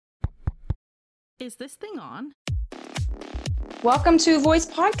Is this thing on? Welcome to Voice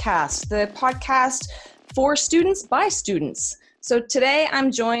Podcast, the podcast for students by students. So today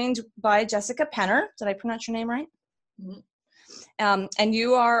I'm joined by Jessica Penner. Did I pronounce your name right? Mm-hmm. And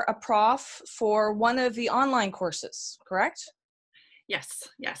you are a prof for one of the online courses, correct? Yes.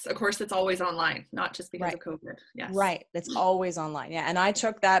 Of course, it's always online, not just because of COVID. Yes. Right. It's always online. Yeah. And I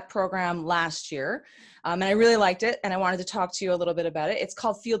took that program last year and I really liked it. And I wanted to talk to you a little bit about it. It's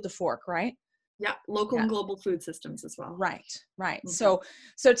called Field to Fork, right? Yeah. Local and global food systems as well. Right. Mm-hmm. So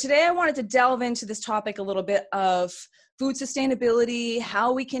today I wanted to delve into this topic a little bit of food sustainability,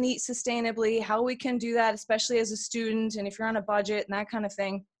 how we can eat sustainably, how we can do that, especially as a student, and if you're on a budget and that kind of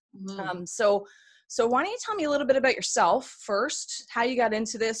thing. Mm-hmm. So why don't you tell me a little bit about yourself first, how you got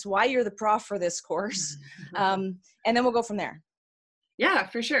into this, why you're the prof for this course, and then we'll go from there. Yeah,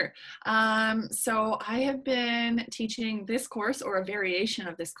 for sure. So I have been teaching this course or a variation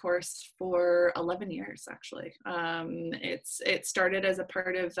of this course for 11 years, actually. It started as a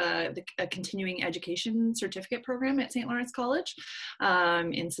part of a continuing education certificate program at St. Lawrence College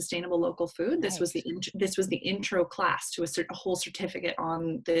in sustainable local food. This was the intro class to a whole certificate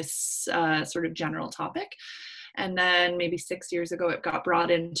on this sort of general topic. And then maybe 6 years ago, it got brought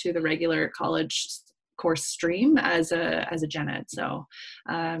into the regular college course stream as a gen ed. So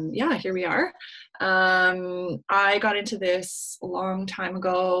here we are. I got into this a long time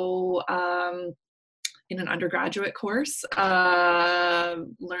ago in an undergraduate course, started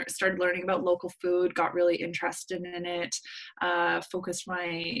learning about local food, got really interested in it, focused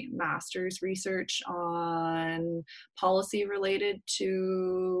my master's research on policy related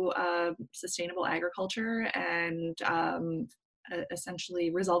to sustainable agriculture and essentially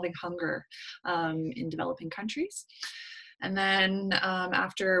resolving hunger in developing countries. And then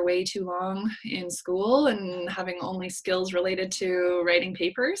after way too long in school and having only skills related to writing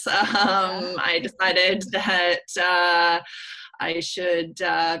papers, I decided that I should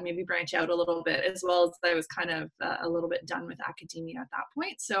maybe branch out a little bit, as well as I was kind of a little bit done with academia at that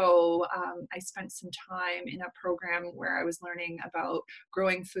point. So I spent some time in a program where I was learning about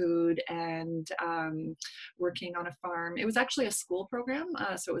growing food and working on a farm. It was actually a school program,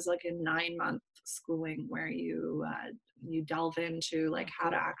 so it was like a 9-month schooling where you delve into like how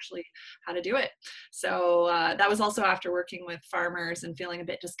to do it. So that was also after working with farmers and feeling a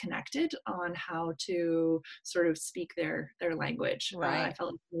bit disconnected on how to sort of speak their language. Right. I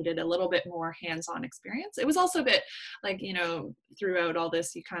felt like I needed a little bit more hands-on experience. It was also a bit like, throughout all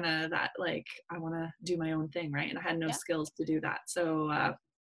this, you kind of that like, I want to do my own thing, right? And I had no skills to do that. So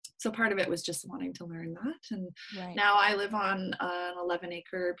part of it was just wanting to learn that. And now I live on an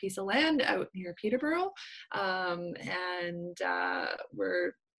 11-acre piece of land out near Peterborough.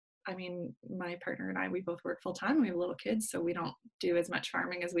 My partner and I, we both work full time. We have little kids, so we don't do as much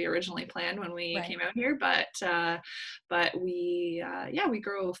farming as we originally planned when we came out here. But we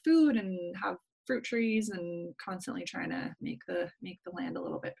grow food and have fruit trees and constantly trying to make the land a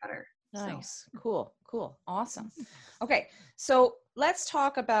little bit better. Nice. So. Cool. Awesome. Okay. So let's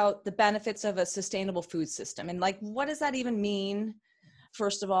talk about the benefits of a sustainable food system and like, what does that even mean?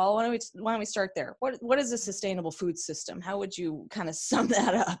 First of all, why don't we start there? What is a sustainable food system? How would you kind of sum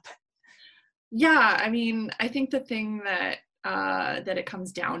that up? Yeah. I mean, I think the thing that it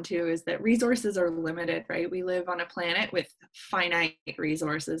comes down to is that resources are limited, right? We live on a planet with finite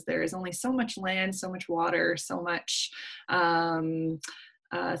resources. There is only so much land, so much water, so much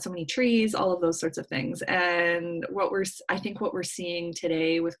so many trees, all of those sorts of things. And I think what we're seeing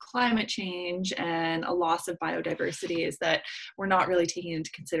today with climate change and a loss of biodiversity is that we're not really taking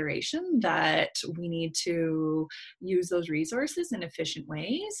into consideration that we need to use those resources in efficient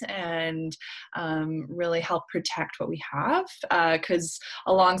ways and really help protect what we have. Because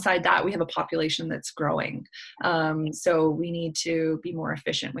alongside that, we have a population that's growing. So we need to be more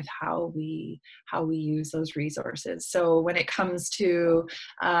efficient with how we use those resources. So when it comes to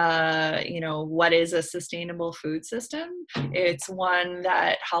what is a sustainable food system? It's one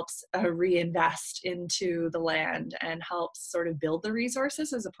that helps reinvest into the land and helps sort of build the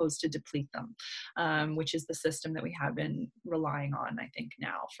resources as opposed to deplete them, which is the system that we have been relying on, I think,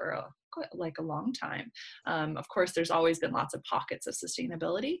 now for a long time. Of course, there's always been lots of pockets of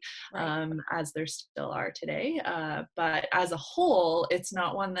sustainability, as there still are today. But as a whole, it's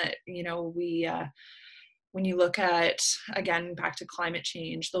not one that, when you look at, again, back to climate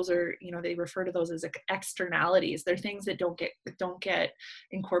change, those are, they refer to those as externalities. They're things that don't get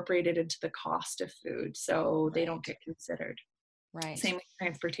incorporated into the cost of food. So they don't get considered. Right. Same with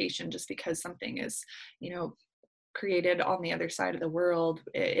transportation, just because something is, created on the other side of the world,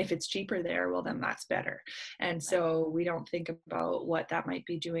 if it's cheaper there, well, then that's better. And so we don't think about what that might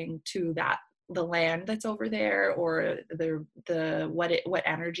be doing to that the land that's over there, or what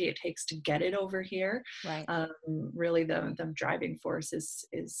energy it takes to get it over here. Right. Really the driving force is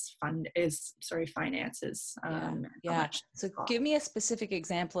finances. Yeah. So give me a specific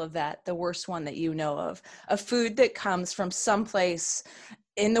example of that, the worst one that you know of, a food that comes from someplace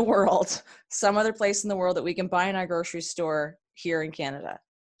in the world, some other place in the world that we can buy in our grocery store here in Canada.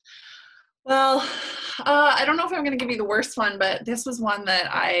 Well, I don't know if I'm going to give you the worst one, but this was one that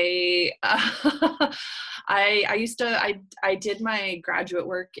I did my graduate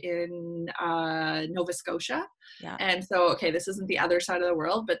work in Nova Scotia. Yeah. And so, okay, this isn't the other side of the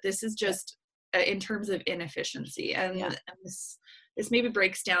world, but this is just in terms of inefficiency. And this maybe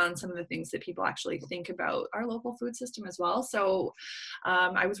breaks down some of the things that people actually think about our local food system as well. So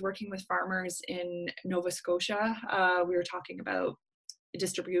I was working with farmers in Nova Scotia. We were talking about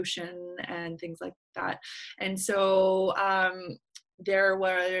distribution and things like that. And so there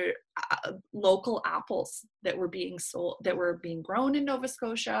were local apples that were being grown in Nova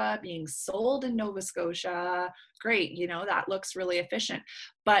Scotia, being sold in Nova Scotia. Great, that looks really efficient.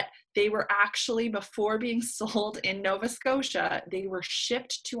 But they were actually, before being sold in Nova Scotia, they were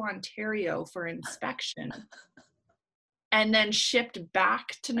shipped to Ontario for inspection. And then shipped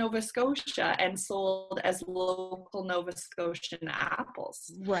back to Nova Scotia and sold as local Nova Scotian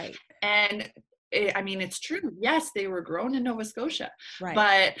apples. Right. And it's true. Yes, they were grown in Nova Scotia, right.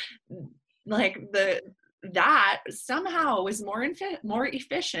 But like that somehow was more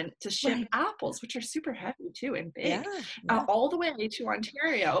efficient to ship right. apples, which are super heavy too and big, yeah. All the way to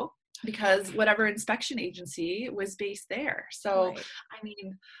Ontario, because whatever inspection agency was based there. So, right.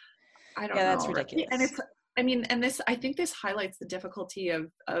 I don't know. That's ridiculous. And I think this highlights the difficulty of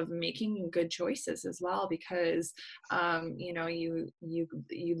making good choices as well, because, you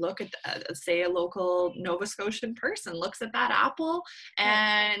look at, say, a local Nova Scotian person looks at that apple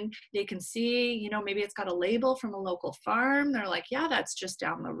and they can see, maybe it's got a label from a local farm. They're like, yeah, that's just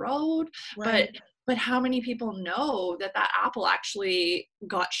down the road. Right. But how many people know that apple actually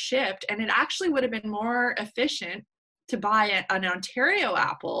got shipped, and it actually would have been more efficient to buy an Ontario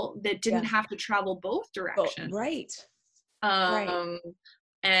apple that didn't have to travel both directions. Right.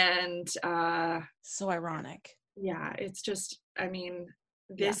 And so ironic. Yeah, it's just, I think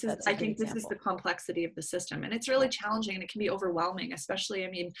this is the complexity of the system, and it's really challenging, and it can be overwhelming, especially,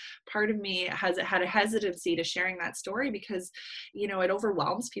 part of me has had a hesitancy to sharing that story because, it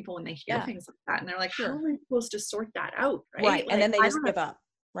overwhelms people when they hear things like that, and they're like, how am I supposed to sort that out? Right. And then they just give up.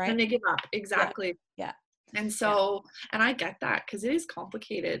 Right. And they give up. Exactly. Yeah. And so, and I get that because it is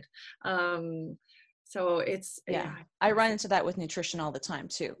complicated. So it's, I run into that with nutrition all the time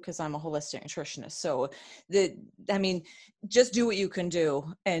too, because I'm a holistic nutritionist. So just do what you can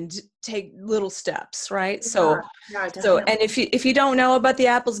do and take little steps, right? Yeah, and if you don't know about the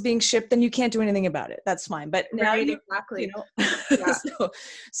apples being shipped, then you can't do anything about it. That's fine. But now exactly. To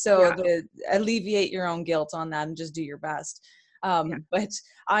alleviate your own guilt on that and just do your best. But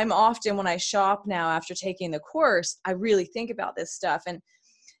I'm often, when I shop now after taking the course, I really think about this stuff.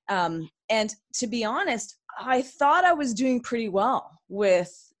 And to be honest, I thought I was doing pretty well with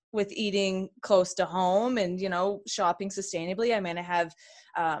eating close to home and, shopping sustainably. I have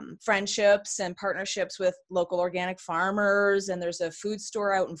friendships and partnerships with local organic farmers, and there's a food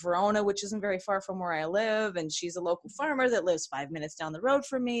store out in Verona, which isn't very far from where I live, and she's a local farmer that lives 5 minutes down the road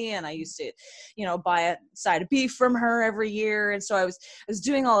from me, and I used to buy a side of beef from her every year. And so I was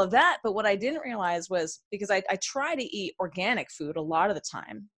doing all of that. But what I didn't realize was, because I try to eat organic food a lot of the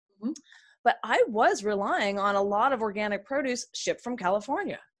time, but I was relying on a lot of organic produce shipped from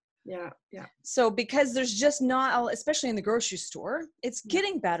California. Yeah. So because there's just not, especially in the grocery store, it's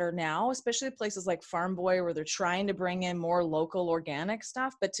getting better now, especially places like Farm Boy, where they're trying to bring in more local organic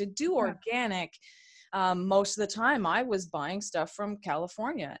stuff. But to do organic, most of the time I was buying stuff from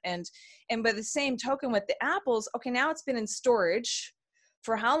California. And by the same token with the apples, okay, now it's been in storage.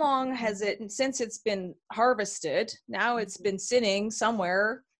 For how long has it, since it's been harvested, now it's been sitting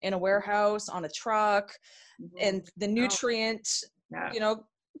somewhere in a warehouse, on a truck, and the nutrient,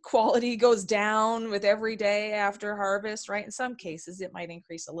 quality goes down with every day after harvest, right? In some cases, it might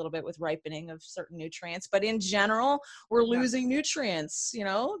increase a little bit with ripening of certain nutrients, but in general, we're losing nutrients,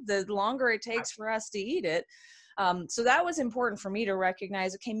 the longer it takes for us to eat it. So that was important for me to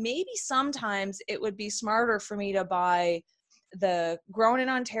recognize, okay, maybe sometimes it would be smarter for me to buy the grown in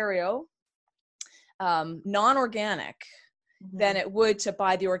Ontario, non-organic, than it would to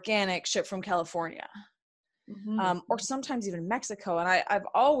buy the organic shipped from California. Or sometimes even Mexico. And I've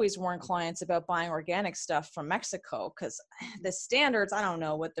always warned clients about buying organic stuff from Mexico, because the standards, I don't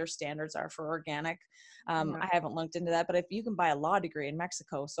know what their standards are for organic. I haven't looked into that, but if you can buy a law degree in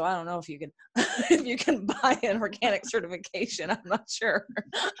Mexico, so I don't know if you can, if you can buy an organic certification, I'm not sure.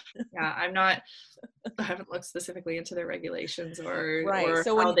 Yeah, I haven't looked specifically into their regulations or Right.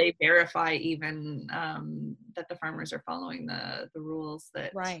 So how they verify even that the farmers are following the rules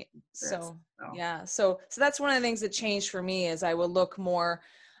that. Right. So. Yeah. So that's one of the things that changed for me is I will look more.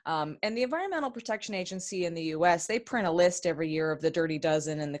 And the Environmental Protection Agency in the US, they print a list every year of the Dirty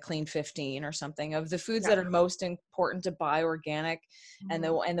Dozen and the Clean 15 or something of the foods that are most important to buy organic, and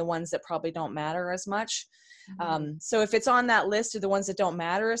the ones that probably don't matter as much. So if it's on that list of the ones that don't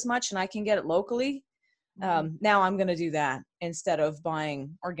matter as much and I can get it locally, now I'm going to do that instead of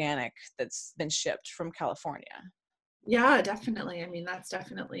buying organic that's been shipped from California. Yeah, definitely. I mean, that's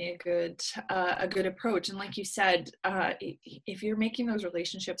definitely a good approach. And like you said, if you're making those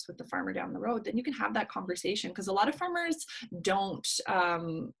relationships with the farmer down the road, then you can have that conversation, because a lot of farmers don't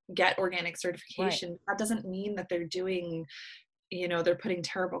get organic certification. Right. That doesn't mean that they're doing, they're putting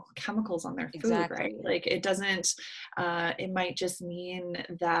terrible chemicals on their food, Exactly. right? Like it doesn't, it might just mean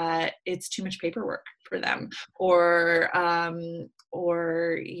that it's too much paperwork for them, or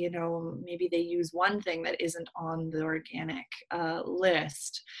maybe they use one thing that isn't on the organic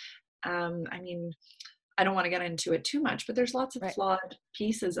list. I mean, I don't want to get into it too much, but there's lots of flawed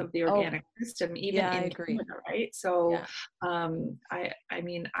pieces of the organic system, even in Canada, right? So, I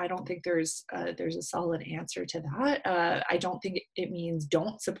mean, I don't think there's a solid answer to that. I don't think it means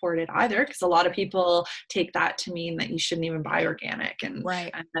don't support it either, because a lot of people take that to mean that you shouldn't even buy organic, and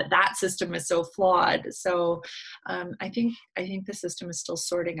that system is so flawed. So, I think the system is still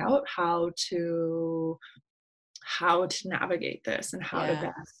sorting out how to navigate this and how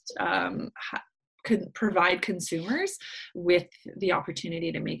to best could provide consumers with the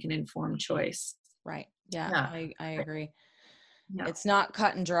opportunity to make an informed choice. Right. Yeah. I agree. Yeah. It's not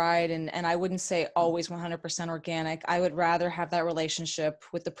cut and dried, and I wouldn't say always 100% organic. I would rather have that relationship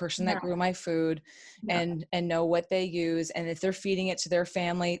with the person that grew my food and know what they use. And if they're feeding it to their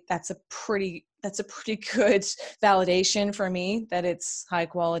family, that's a pretty good validation for me that it's high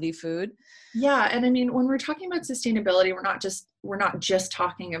quality food. Yeah. And I mean, when we're talking about sustainability, we're not just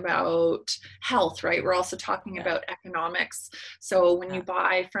talking about health, right? We're also talking about economics. So when you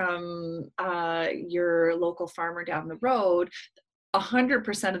buy from your local farmer down the road,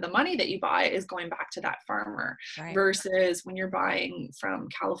 100% of the money that you buy is going back to that farmer, versus when you're buying from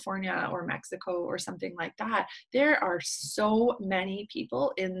California or Mexico or something like that, there are so many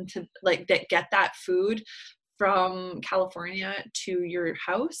people that get that food from California to your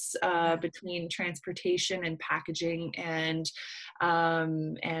house, between transportation and packaging and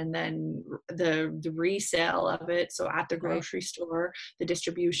then the resale of it. So at the grocery store, the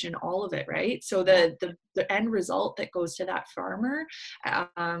distribution, all of it, right? So the end result that goes to that farmer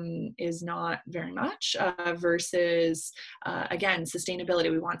is not very much, versus again,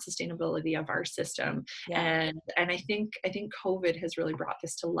 sustainability. We want sustainability of our system, and I think COVID has really brought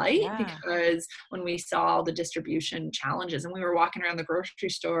this to light, because when we saw the distribution challenges, and we were walking around the grocery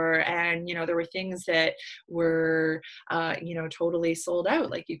store, and there were things that were totally sold out,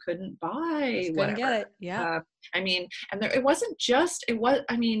 like you couldn't buy whatever. Get it. I mean, and it wasn't just,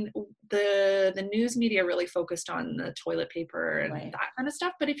 I mean, the news media really focused on the toilet paper and that kind of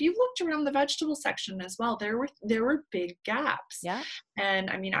stuff. But if you looked around the vegetable section as well, there were big gaps. Yeah.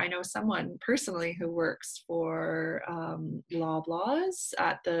 And I mean, I know someone personally who works for Loblaws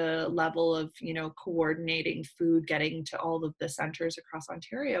at the level of, coordinating food getting to all of the centers across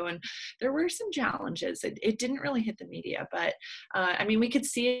Ontario. And there were some challenges. It didn't really hit the media, but I mean, we could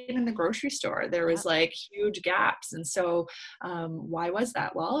see it in the grocery store. There was like huge gaps. And so why was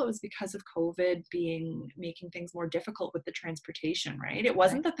that? Well, it was because of COVID making things more difficult with the transportation, right? It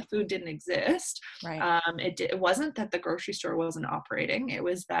wasn't that the food didn't exist. It wasn't that the grocery store wasn't operating. It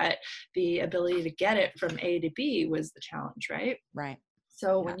was that the ability to get it from A to B was the challenge, right? Right.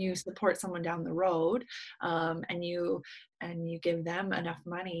 So when you support someone down the road, and you give them enough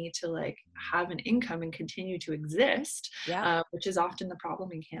money to have an income and continue to exist, which is often the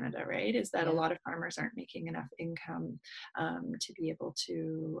problem in Canada, right? Is that a lot of farmers aren't making enough income to be able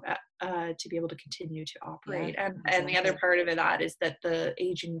to continue to operate. And the other part of that is that the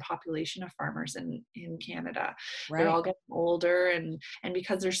aging population of farmers in Canada, they're all getting older, and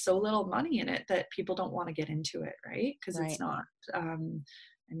because there's so little money in it, that people don't want to get into it, right? Because it's not.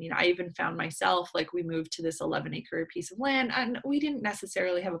 I mean, I even found myself, we moved to this 11-acre piece of land, and we didn't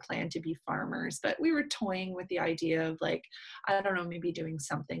necessarily have a plan to be farmers, but we were toying with the idea of I don't know, maybe doing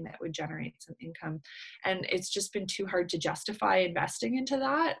something that would generate some income. And it's just been too hard to justify investing into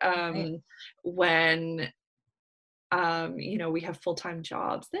that when we have full-time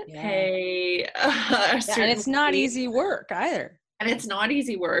jobs that Yeah. pay a Yeah, and certain it's not wage, easy work either. and it's not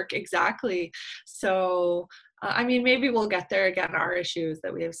easy work. Exactly. So, I mean, maybe we'll get there. Again, our issue is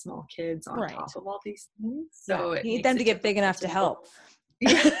that we have small kids on Right. top of all these things. Yeah. So it You need makes them to it get big difficult enough to to grow. help.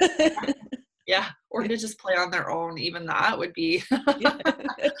 Yeah. Yeah. Or to just play on their own. Even that would be, Yeah.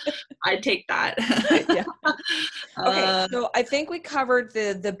 I'd take that. Yeah. Okay, uh, so I think we covered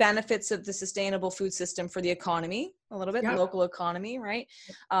the benefits of the sustainable food system for the economy a little bit, yeah. local economy, right?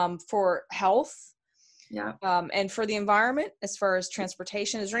 For health, Yeah. and for the environment, as far as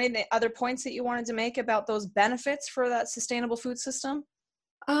transportation. Is there any other points that you wanted to make about those benefits for that sustainable food system?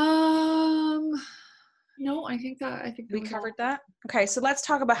 Um, no, I think that We was all. covered that. Okay, so let's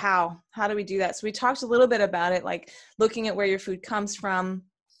talk about how. How do we do that? So we talked a little bit about it, like looking at where your food comes from,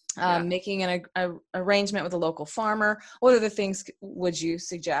 Yeah. making an arrangement with a local farmer. What other things would you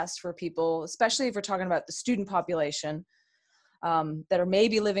suggest for people, especially if we're talking about the student population, that are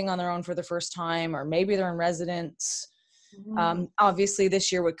maybe living on their own for the first time, or maybe they're in residence? Mhm. Obviously,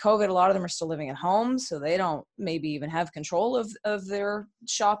 this year with COVID, a lot of them are still living at home, so they don't maybe even have control of their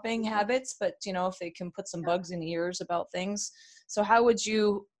shopping habits. But if they can put some bugs in ears about things, so how would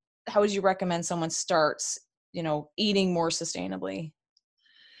you recommend someone starts, eating more sustainably?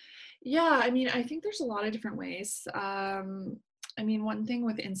 Yeah, I mean, I think there's a lot of different ways. I mean, one thing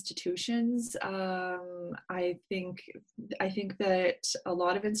with institutions, I think that a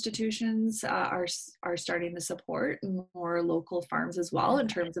lot of institutions are starting to support more local farms as well in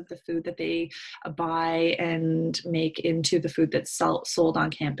terms of the food that they buy and make into the food that's sold on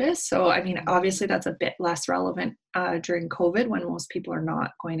campus. So, I mean, obviously that's a bit less relevant during COVID when most people are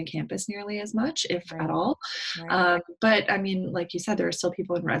not going to campus nearly as much, if at Right, all. right. But I mean, like you said, there are still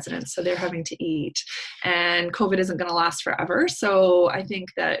people in residence, so they're having to eat, and COVID isn't going to last forever. So I think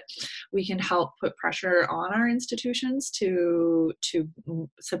that we can help put pressure on our institutions to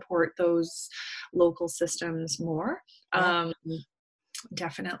support those local systems more. Yeah. Um,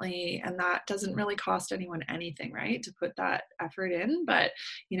 Definitely. And that doesn't really cost anyone anything, right? To put that effort in. But,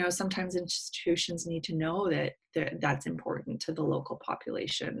 sometimes institutions need to know that that's important to the local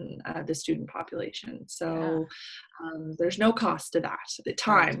population, the student population. Yeah. So there's no cost to that. The Right.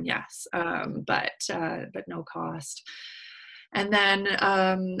 time, yes, but no cost. And then,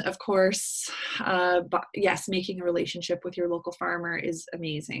 of course, but yes, making a relationship with your local farmer is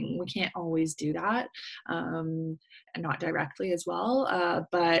amazing. We can't always do that, and not directly as well.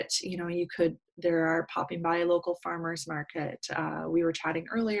 But you could. There are popping by a local farmers market. We were chatting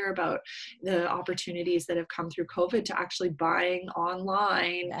earlier about the opportunities that have come through COVID to actually buying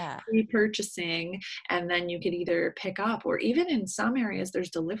online, Yeah. pre-purchasing, and then you could either pick up, or even in some areas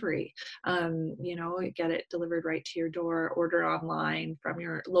there's delivery. Get it delivered right to your door, order online from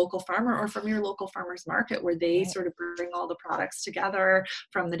your local farmer or from your local farmers market, where they Right. sort of bring all the products together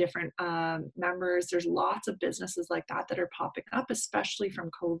from the different members. There's lots of businesses like that are popping up, especially from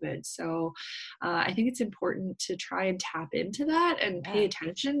COVID. So I think it's important to try and tap into that and pay Yeah.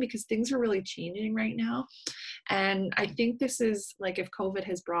 attention, because things are really changing right now. And I think this is like, if COVID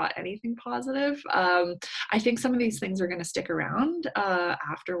has brought anything positive, I think some of these things are going to stick around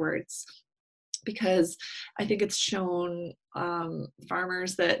afterwards, because I think it's shown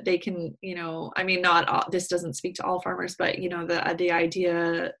farmers that they can, I mean, not all, this doesn't speak to all farmers, but the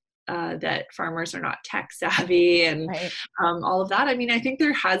idea that farmers are not tech savvy and Right. all of that. I mean, I think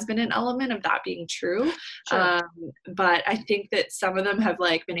there has been an element of that being true, Sure. but I think that some of them have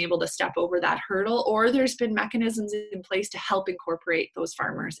like been able to step over that hurdle, or there's been mechanisms in place to help incorporate those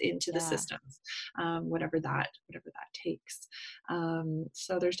farmers into the Yeah. systems, whatever that takes.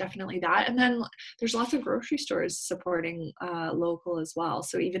 So there's definitely that, and then there's lots of grocery stores supporting local as well.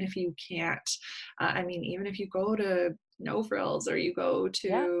 So even if you can't, I mean, even if you go to No Frills, or you go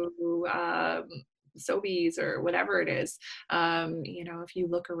Yeah. to Sobeys or whatever it is, if you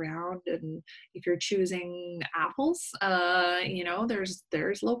look around, and if you're choosing apples,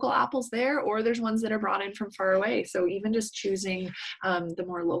 there's local apples there, or there's ones that are brought in from far away. So even just choosing the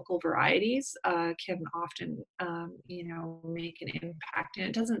more local varieties can often, make an impact. And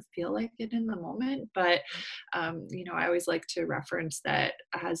it doesn't feel like it in the moment, but I always like to reference that,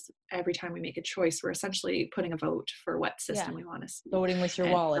 as every time we make a choice, we're essentially putting a vote for what Yeah. system we want to see. Voting with your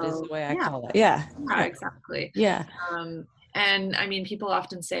And wallet is so, the way I yeah, call it. Yeah. yeah, exactly. Yeah. Um, and I mean, people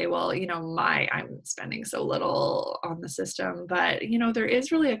often say, well, I'm spending so little on the system, but there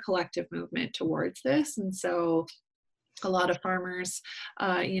is really a collective movement towards this. And so a lot of farmers,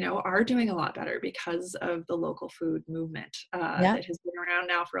 are doing a lot better because of the local food movement Yeah. that has been around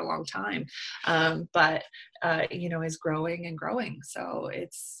now for a long time, but is growing and growing. So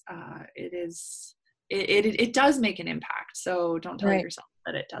it it does make an impact. So don't tell Right. yourself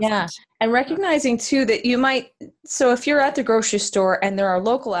that it doesn't. Yeah. And recognizing too that you might, so if you're at the grocery store and there are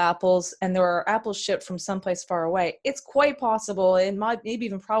local apples and there are apples shipped from someplace far away, it's quite possible and maybe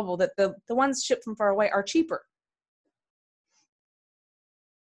even probable that the ones shipped from far away are cheaper.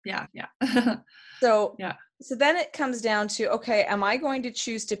 Yeah. Yeah. So, yeah. So then it comes down to, okay, am I going to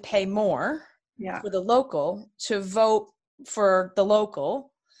choose to pay more for the local to vote for the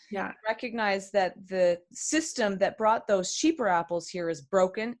local? Yeah. Recognize that the system that brought those cheaper apples here is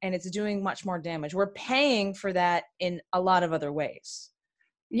broken and it's doing much more damage. We're paying for that in a lot of other ways.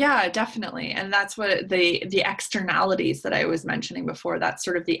 Yeah, definitely. And that's what the externalities that I was mentioning before, that's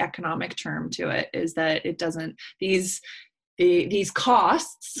sort of the economic term to it, is that it doesn't, these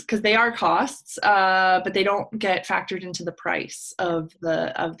costs, because they are costs, but they don't get factored into the price of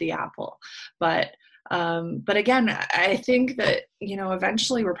the apple. But again, I think that,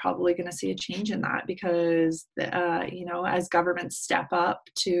 eventually we're probably going to see a change in that, because, as governments step up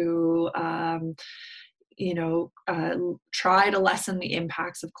to, try to lessen the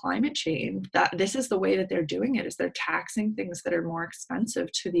impacts of climate change, that this is the way that they're doing it, is they're taxing things that are more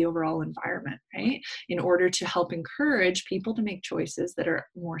expensive to the overall environment, right? In order to help encourage people to make choices that are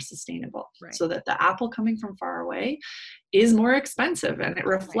more sustainable, so that the apple coming from far away is more expensive, and it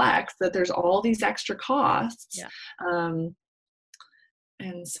reflects that there's all these extra costs.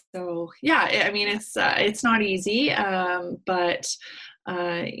 And so, I mean, it's not easy, but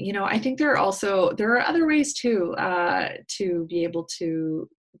I think there are other ways too, to be able to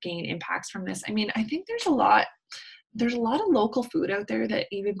gain impacts from this. I mean, I think there's a lot of local food out there that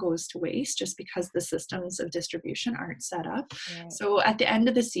even goes to waste just because the systems of distribution aren't set up. Right. So at the end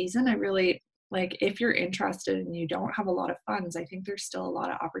of the season, I really, like, if you're interested and you don't have a lot of funds, I think there's still a lot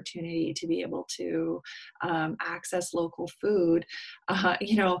of opportunity to be able to access local food.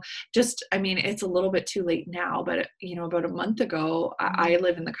 It's a little bit too late now, but about a month ago, I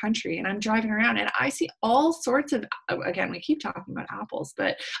live in the country and I'm driving around and I see all sorts of, again, we keep talking about apples,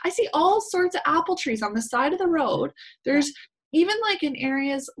 but I see all sorts of apple trees on the side of the road. There's even like in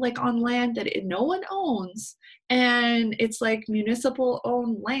areas like on land that no one owns, and it's like municipal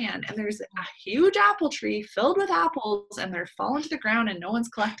owned land, and there's a huge apple tree filled with apples and they're falling to the ground and no one's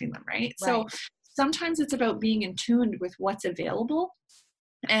collecting them, right? So sometimes it's about being in tune with what's available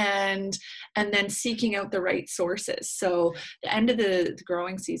and then seeking out the right sources. So the end of the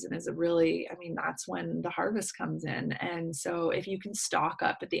growing season is that's when the harvest comes in. And so if you can stock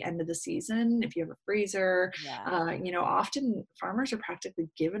up at the end of the season, if you have a freezer, often farmers are practically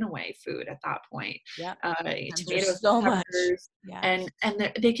giving away food at that point. Tomatoes, so peppers, much. And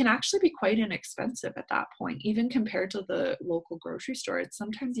they can actually be quite inexpensive at that point, even compared to the local grocery store. It's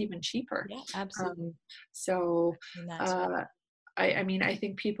sometimes even cheaper. Absolutely. I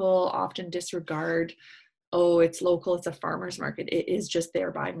think people often disregard, it's local, it's a farmer's market, it is just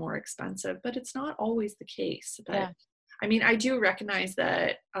thereby more expensive, but it's not always the case. But I do recognize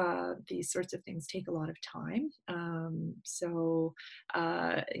that these sorts of things take a lot of time.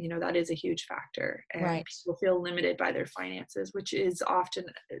 That is a huge factor, and people feel limited by their finances, which is often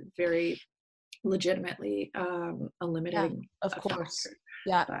very legitimately a limiting factor.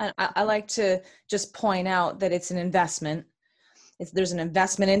 And I like to just point out that it's an investment. There's an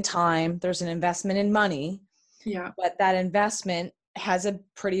investment in time, there's an investment in money, but that investment has a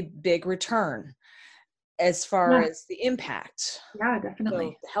pretty big return as far as the impact. Yeah, definitely.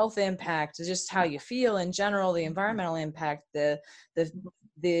 So the health impact is just how you feel in general, the environmental impact,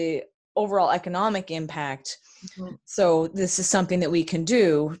 the overall economic impact. Mm-hmm. So this is something that we can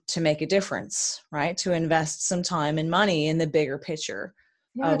do to make a difference, right? To invest some time and money in the bigger picture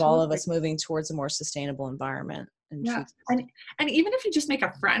of all of us moving towards a more sustainable environment. And even if you just make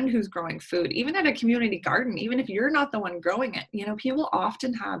a friend who's growing food, even at a community garden, even if you're not the one growing it, people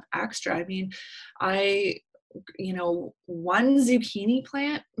often have extra. I mean, one zucchini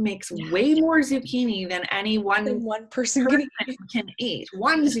plant makes way more zucchini than any one person can eat.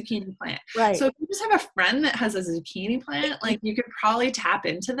 One zucchini plant. Right. So if you just have a friend that has a zucchini plant, like, you could probably tap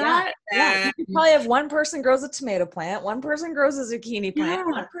into that. You could probably have one person grows a tomato plant, one person grows a zucchini plant,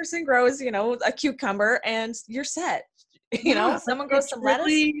 one person grows, a cucumber, and you're set. Someone grows some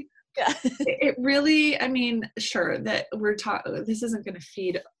lettuce. It really, sure that this isn't going to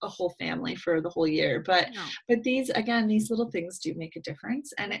feed a whole family for the whole year, but these little things do make a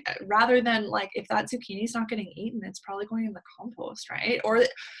difference. And rather than, like, if that zucchini is not getting eaten, it's probably going in the compost, right? Or,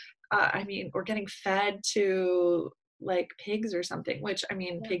 or getting fed to like pigs or something, which I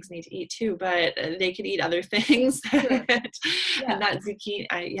mean, pigs need to eat too, but they could eat other things. Sure. And that zucchini,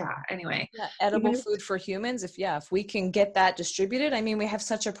 anyway. Yeah, edible food for humans. If we can get that distributed, I mean, we have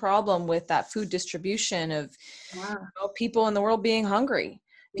such a problem with that food distribution of people in the world being hungry,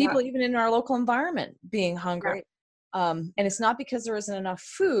 people even in our local environment being hungry. And it's not because there isn't enough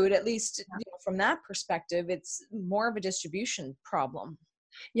food, at least from that perspective, it's more of a distribution problem.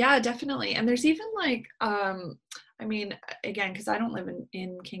 Yeah, definitely. And there's even like, I mean, again, because I don't live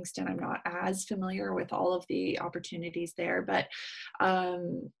in Kingston, I'm not as familiar with all of the opportunities there. But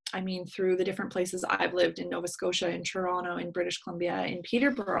I mean, through the different places I've lived in Nova Scotia, in Toronto, in British Columbia, in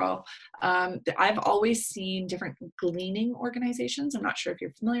Peterborough, I've always seen different gleaning organizations. I'm not sure if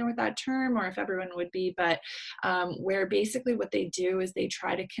you're familiar with that term or if everyone would be, but where basically what they do is they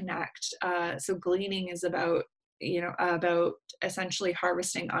try to connect. So gleaning is about essentially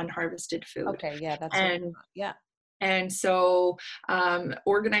harvesting unharvested food. Okay, yeah, that's and so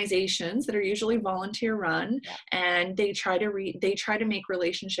organizations that are usually volunteer run, and they try to make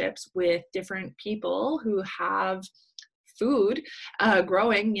relationships with different people who have food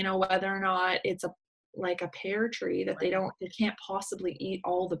growing, whether or not it's like a pear tree that they can't possibly eat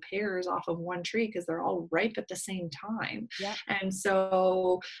all the pears off of one tree because they're all ripe at the same time. And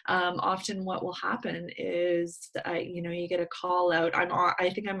so often what will happen is you get a call out. I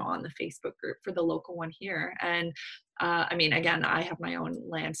think I'm on the Facebook group for the local one here, and I mean, again, I have my own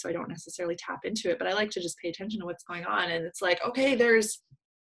land, so I don't necessarily tap into it, but I like to just pay attention to what's going on. And it's like, okay, there's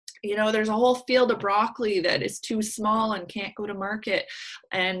a whole field of broccoli that is too small and can't go to market.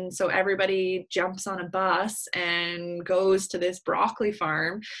 And so everybody jumps on a bus and goes to this broccoli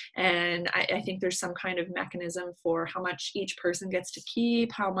farm. And I think there's some kind of mechanism for how much each person gets to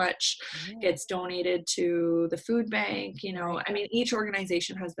keep, how much gets donated to the food bank. I mean, each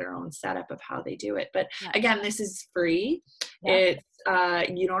organization has their own setup of how they do it. But again, this is free. It's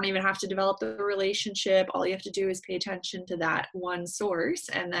you don't even have to develop the relationship. All you have to do is pay attention to that one source,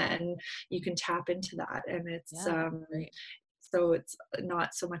 and then you can tap into that. And it's so it's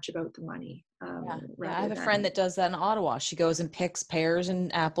not so much about the money. I have a friend that does that in Ottawa. She goes and picks pears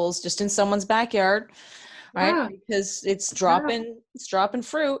and apples just in someone's backyard, right? Because it's dropping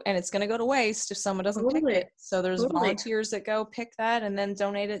fruit, and it's going to go to waste if someone doesn't pick it. So there's volunteers that go pick that and then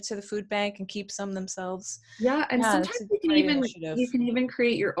donate it to the food bank and keep some themselves. And sometimes you can even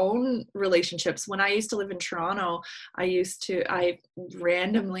create your own relationships. When I used to live in Toronto, I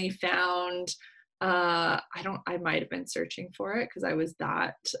randomly found I might have been searching for it because I was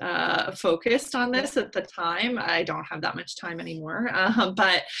that focused on this at the time. I don't have that much time anymore.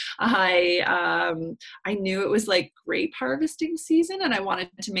 But I knew it was like grape harvesting season, and I wanted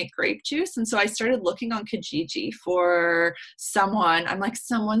to make grape juice. And so I started looking on Kijiji for someone. I'm like,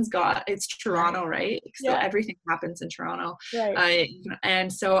 it's Toronto, right? So everything happens in Toronto.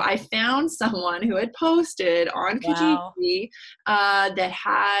 And so I found someone who had posted on Kijiji that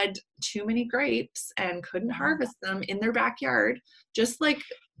had too many grapes and couldn't harvest them in their backyard, just like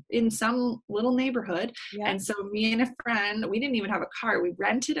in some little neighborhood. And so me and a friend, we didn't even have a car. We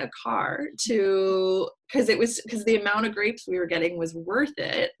rented a car because the amount of grapes we were getting was worth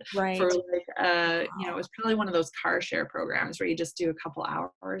it for like, it was probably one of those car share programs where you just do a couple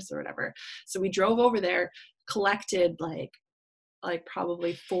hours or whatever. So we drove over there, collected like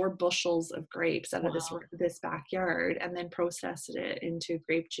probably 4 bushels of grapes out of this backyard, and then processed it into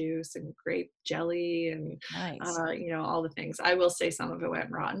grape juice and grape jelly and all the things. I will say some of it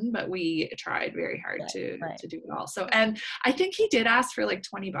went rotten, but we tried very hard to do it all. So, and I think he did ask for like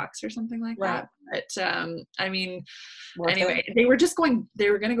 $20 or something like that. But I mean, anyway, they were going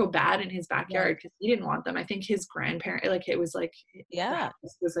to go bad in his backyard because he didn't want them. I think his grandparents, it was like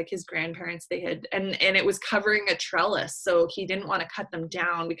his grandparents, they had, and it was covering a trellis, so he didn't want to cut them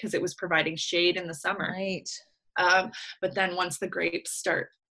down because it was providing shade in the summer. But then once the grapes start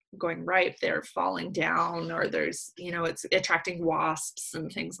going ripe, they're falling down, or there's it's attracting wasps and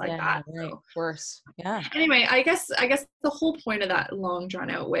things like that. Of course. Anyway, I guess the whole point of that long drawn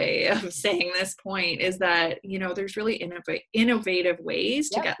out way of saying this point is that there's really innovative ways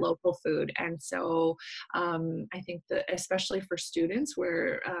to get local food. And so I think that especially for students,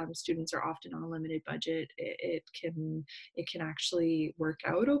 where students are often on a limited budget, it can actually work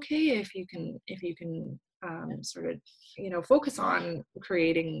out okay if you can sort of focus on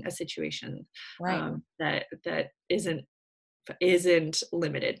creating a situation that isn't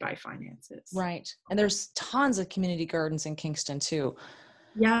limited by finances. And there's tons of community gardens in Kingston too.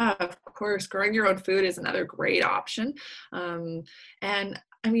 Yeah, of course. Growing your own food is another great option. And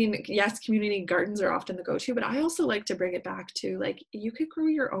I mean, yes, community gardens are often the go-to, but I also like to bring it back to, like, you could grow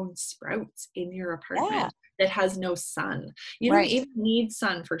your own sprouts in your apartment that has no sun. You don't Right. even need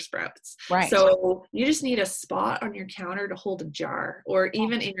sun for sprouts. Right. So you just need a spot on your counter to hold a jar, or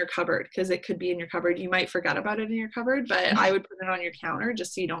even in your cupboard, because it could be in your cupboard. You might forget about it in your cupboard, but I would put it on your counter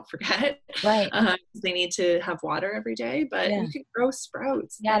just so you don't forget. Right. They need to have water every day, but Yeah. you can grow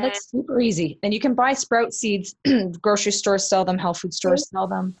sprouts. Yeah, that's super easy. And you can buy sprout seeds. Grocery stores sell them, health food stores sell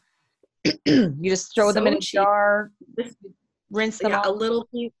them. You just throw them in a cheap. jar, rinse them off. A little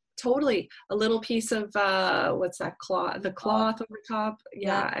piece, totally. A little piece of what's that cloth? The cloth over top.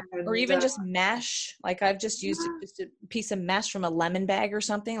 Yeah. And, or even just mesh. Like I've just used just a piece of mesh from a lemon bag or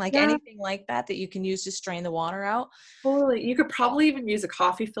something, like anything like that you can use to strain the water out. Totally. You could probably even use a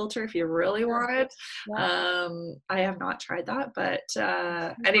coffee filter if you really wanted. I have not tried that, but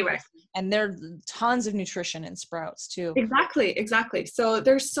anyway. And there are tons of nutrition in sprouts too. Exactly. So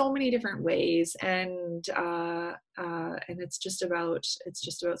there's so many different ways, and it's just about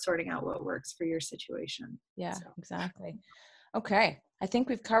sorting out what works for your situation. Yeah, exactly. Okay. I think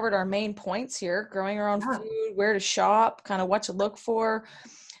we've covered our main points here: growing our own food, where to shop, kind of what to look for,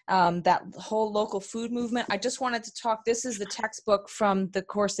 that whole local food movement. I just wanted to talk, this is the textbook from the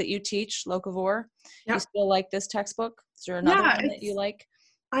course that you teach, Locavore. You still like this textbook? Is there another one that you like?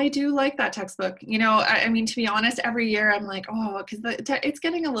 I do like that textbook. You know, I mean, to be honest, every year I'm like, oh, because it's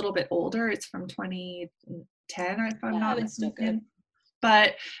getting a little bit older. It's from 2010, if I'm not mistaken.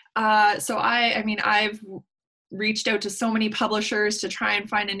 But so I mean, I've reached out to so many publishers to try and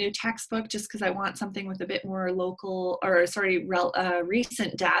find a new textbook just because I want something with a bit more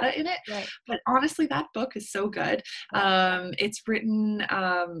recent data in it. Right. But honestly, that book is so good. It's written,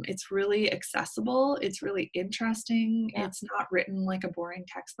 it's really accessible. It's really interesting. Yeah. It's not written like a boring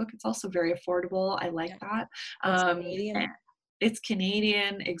textbook. It's also very affordable. I like that. It's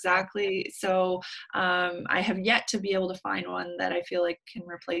Canadian, exactly. So I have yet to be able to find one that I feel like can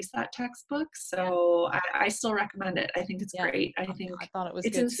replace that textbook. So I still recommend it. I think it's great. I thought it was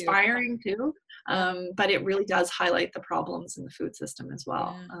it's inspiring too. But it really does highlight the problems in the food system as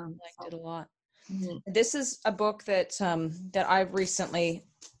well. I liked it a lot. This is a book that that I've recently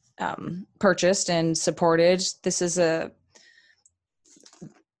purchased and supported. This is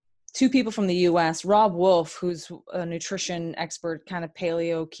two people from the US, Rob Wolf, who's a nutrition expert, kind of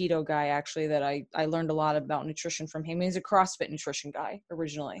paleo keto guy, actually, that I learned a lot about nutrition from him. He's a CrossFit nutrition guy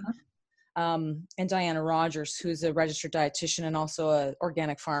originally. And Diana Rogers, who's a registered dietitian and also an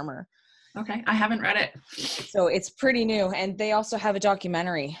organic farmer. Okay. I haven't read it. So it's pretty new. And they also have a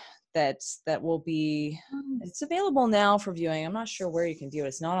documentary that will be, it's available now for viewing. I'm not sure where you can view it.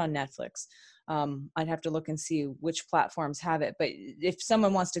 It's not on Netflix. I'd have to look and see which platforms have it, but if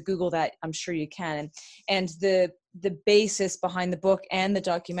someone wants to Google that, I'm sure you can. And the basis behind the book and the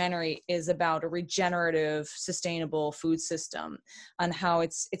documentary is about a regenerative, sustainable food system, and how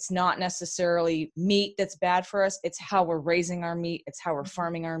it's not necessarily meat that's bad for us. It's how we're raising our meat. It's how we're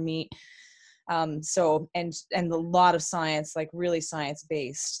farming our meat. So, and a lot of science, like really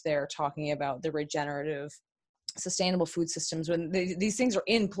science-based, they're talking about the regenerative, sustainable food systems when these things are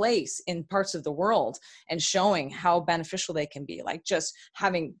in place in parts of the world, and showing how beneficial they can be, like just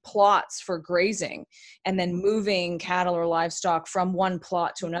having plots for grazing and then moving cattle or livestock from one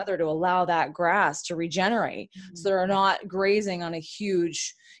plot to another to allow that grass to regenerate. So they're not grazing on a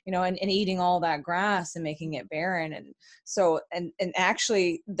huge, and eating all that grass and making it barren. And so, and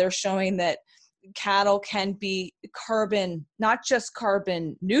actually they're showing that cattle can be not just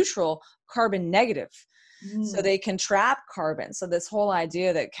carbon neutral, carbon negative. So they can trap carbon. So this whole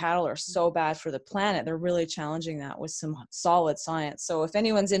idea that cattle are so bad for the planet, they're really challenging that with some solid science. So if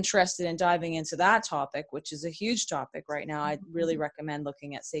anyone's interested in diving into that topic, which is a huge topic right now, I'd really recommend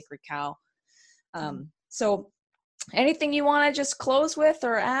looking at Sacred Cow. So anything you want to just close with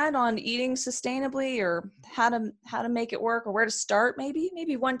or add on eating sustainably, or how to make it work, or where to start?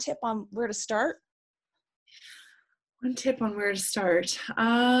 Maybe one tip on where to start. One tip on where to start.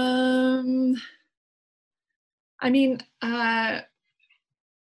 I mean,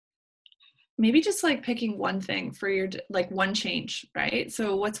 maybe just like picking one thing for your, like one change, right?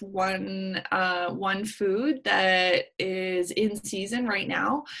 So what's one food that is in season right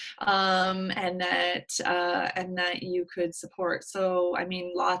now, and that you could support. So, I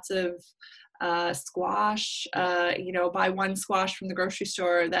mean, lots of squash, buy one squash from the grocery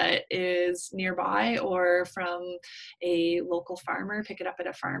store that is nearby, or from a local farmer, pick it up at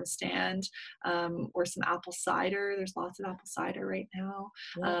a farm stand, or some apple cider. There's lots of apple cider right now,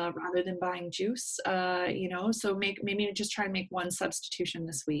 rather than buying juice, so maybe just try and make one substitution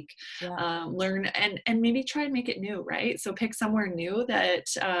this week. Learn and maybe try and make it new, right? So pick somewhere new that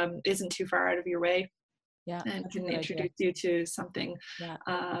isn't too far out of your way. Yeah. And can introduce you to something. Yeah.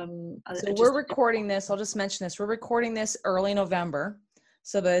 So we're recording this. I'll just mention this. We're recording this early November.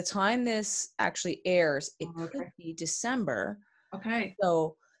 So by the time this actually airs, it could be December. Okay.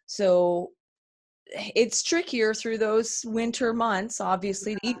 So it's trickier through those winter months,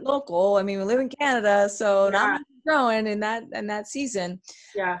 obviously, to eat local. I mean, we live in Canada, so not much is growing in that season.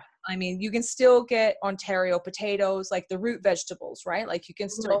 Yeah. I mean, you can still get Ontario potatoes, like the root vegetables, right? Like you can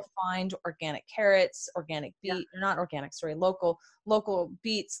still find organic carrots, organic beet, not organic, sorry, local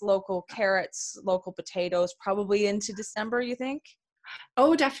beets, local carrots, local potatoes, probably into December, you think?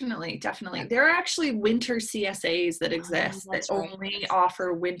 Oh, definitely. There are actually winter CSAs that exist that only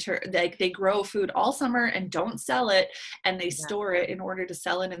offer winter, like they grow food all summer and don't sell it, and they store it in order to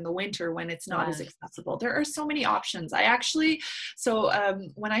sell it in the winter when it's not as accessible. There are so many options.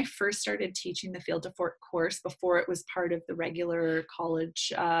 When I first started teaching the Field to Fork course, before it was part of the regular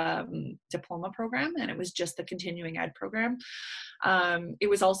college diploma program, and it was just the continuing ed program, it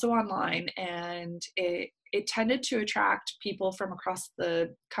was also online, and it tended to attract people from across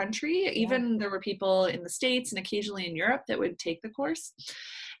the country. Even there were people in the States and occasionally in Europe that would take the course.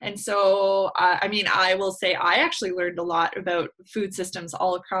 And so, I will say I actually learned a lot about food systems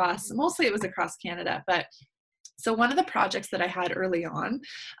all across, mostly it was across Canada, but so one of the projects that I had early on,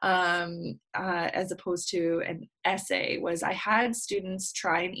 as opposed to an essay, was I had students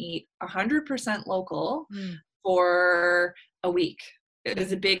try and eat 100% local for a week. It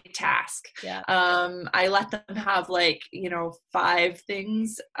was a big task. Yeah. I let them have 5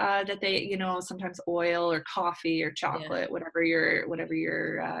 things that they, sometimes oil or coffee or chocolate, whatever your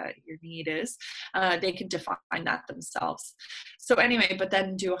need is. They can define that themselves. So anyway, but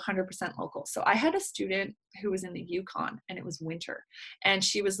then do 100% local. So I had a student who was in the Yukon, and it was winter, and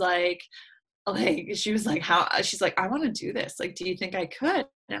she was like, she's like, I want to do this. Like, do you think I could?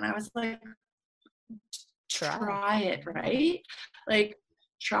 And I was like, try it, right? Like,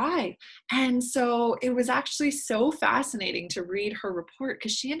 try. And so it was actually so fascinating to read her report,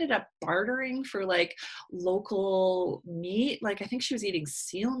 because she ended up bartering for local meat. I think she was eating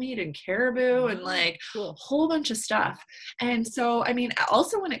seal meat and caribou and a whole bunch of stuff. And so,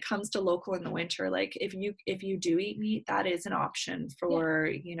 also when it comes to local in the winter, if you do eat meat, that is an option for,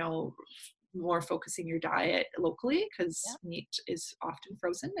 more focusing your diet locally, because meat is often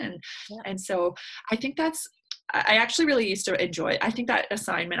frozen. And so I think I actually really used to enjoy it. I think that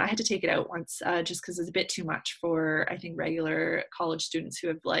assignment, I had to take it out once just because it's a bit too much for, I think, regular college students who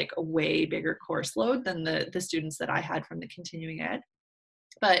have a way bigger course load than the students that I had from the continuing ed.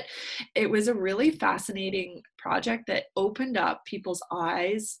 But it was a really fascinating project that opened up people's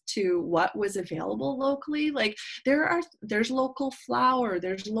eyes to what was available locally. There's local flour,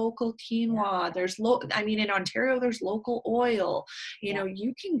 there's local quinoa, in Ontario, there's local oil.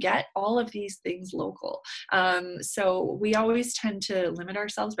 You can get all of these things local. So we always tend to limit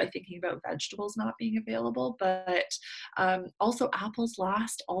ourselves by thinking about vegetables not being available, but also apples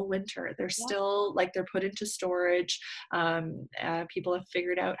last all winter. They're still they're put into storage. People have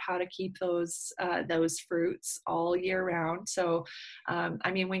figured out how to keep those fruits all year round. So,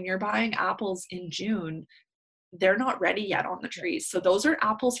 when you're buying apples in June, they're not ready yet on the trees. So those are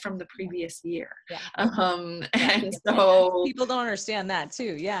apples from the previous year. And so people don't understand that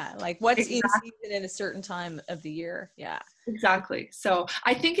too. Yeah. What's in season at a certain time of the year. Yeah. Exactly. So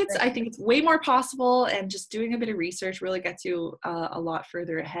I think it's way more possible, and just doing a bit of research really gets you a lot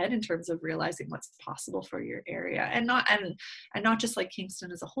further ahead in terms of realizing what's possible for your area, and not just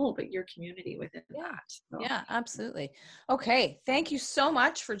Kingston as a whole, but your community within that. So. Yeah, absolutely. Okay. Thank you so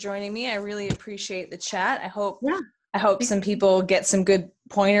much for joining me. I really appreciate the chat. I hope some people get some good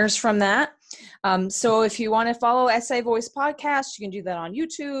pointers from that. So if you want to follow SA Voice Podcast, you can do that on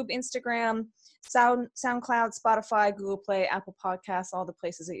YouTube, Instagram, SoundCloud, Spotify, Google Play, Apple Podcasts, all the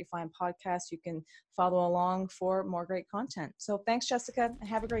places that you find podcasts. You can follow along for more great content. So thanks, Jessica.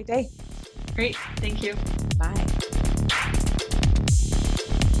 Have a great day. Great. Thank you. Bye.